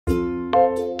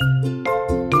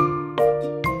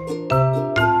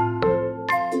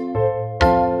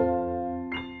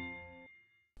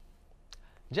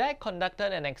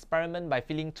conducted an experiment by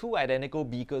filling two identical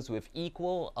beakers with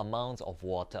equal amounts of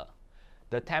water.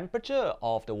 The temperature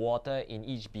of the water in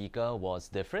each beaker was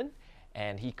different,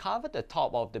 and he covered the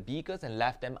top of the beakers and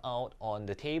left them out on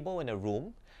the table in a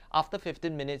room. After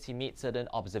 15 minutes, he made certain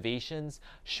observations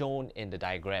shown in the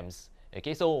diagrams.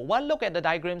 Okay, so one look at the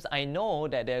diagrams, I know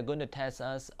that they're going to test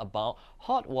us about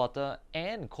hot water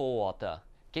and cold water.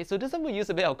 Okay, so this one will use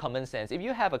a bit of common sense. If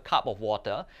you have a cup of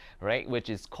water, right, which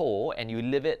is cold, and you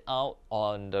leave it out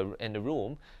in the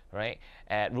room, right,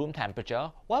 at room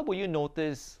temperature, what will you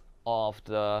notice of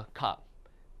the cup?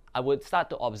 I would start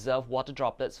to observe water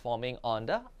droplets forming on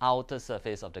the outer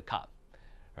surface of the cup.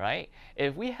 Right?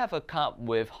 If we have a cup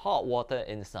with hot water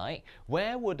inside,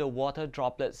 where would the water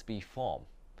droplets be formed?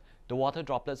 The water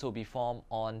droplets will be formed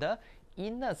on the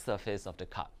inner surface of the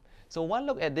cup. So one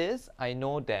look at this, I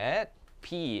know that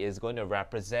P is going to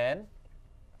represent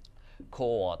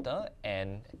cold water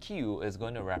and Q is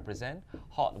going to represent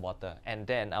hot water, and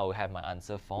then I will have my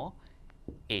answer for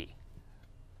A.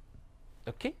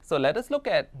 Okay, so let us look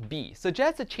at B.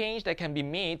 Suggest a change that can be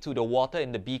made to the water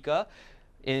in the beaker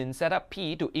in setup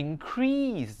P to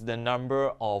increase the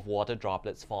number of water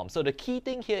droplets formed. So the key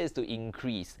thing here is to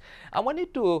increase. I want you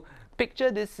to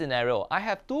picture this scenario. I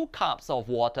have two cups of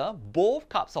water. Both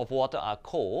cups of water are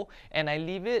cold, and I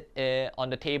leave it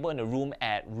on the table in the room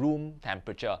at room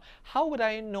temperature. How would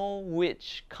I know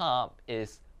which cup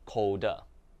is colder?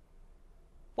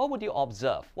 What would you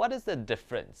observe? What is the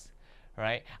difference?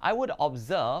 Right? I would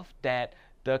observe that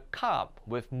the cup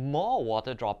with more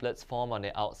water droplets formed on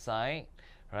the outside,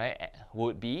 right,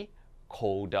 would be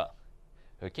colder.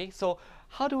 Okay, so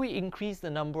how do we increase the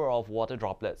number of water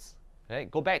droplets?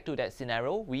 Right, go back to that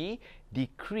scenario. We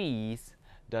decrease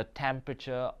the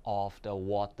temperature of the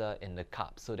water in the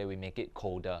cup so that we make it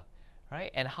colder.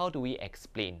 Right, and how do we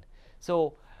explain?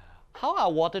 So how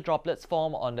are water droplets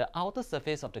formed on the outer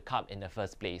surface of the cup in the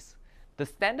first place? The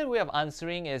standard way of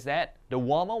answering is that the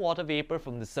warmer water vapor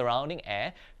from the surrounding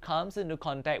air comes into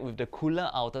contact with the cooler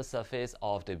outer surface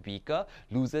of the beaker,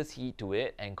 loses heat to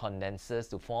it, and condenses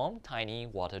to form tiny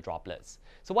water droplets.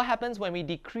 So what happens when we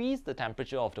decrease the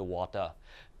temperature of the water?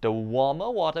 The warmer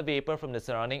water vapor from the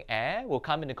surrounding air will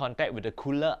come into contact with the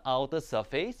cooler outer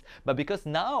surface, but because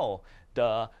now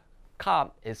the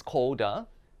cup is colder,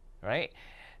 right,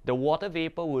 the water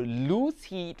vapor will lose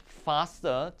heat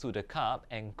faster to the cup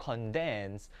and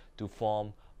condense to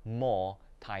form more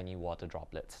tiny water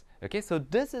droplets. Okay, so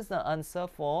this is the answer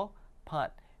for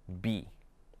part B,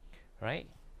 right?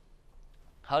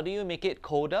 How do you make it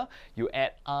colder? You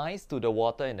add ice to the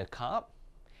water in the cup,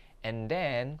 and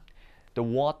then the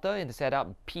water in the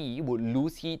setup P would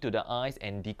lose heat to the ice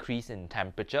and decrease in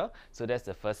temperature. So that's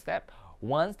the first step.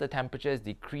 Once the temperature is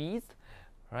decreased,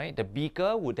 right, the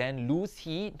beaker would then lose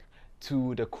heat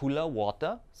to the cooler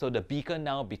water, so the beaker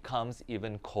now becomes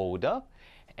even colder,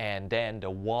 and then the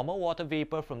warmer water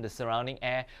vapor from the surrounding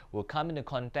air will come into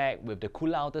contact with the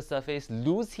cooler outer surface,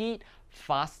 lose heat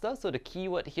faster, so the key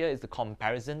word here is the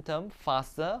comparison term,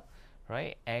 faster,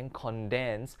 right, and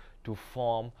condense to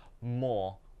form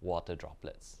more water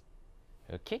droplets.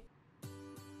 Okay?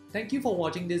 Thank you for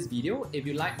watching this video. If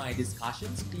you like my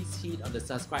discussions, please hit on the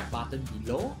subscribe button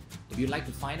below. If you'd like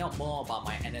to find out more about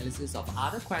my analysis of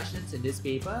other questions in this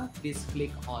paper, please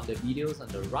click on the videos on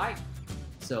the right.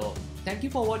 So, thank you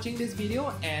for watching this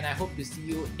video, and I hope to see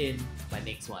you in my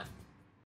next one.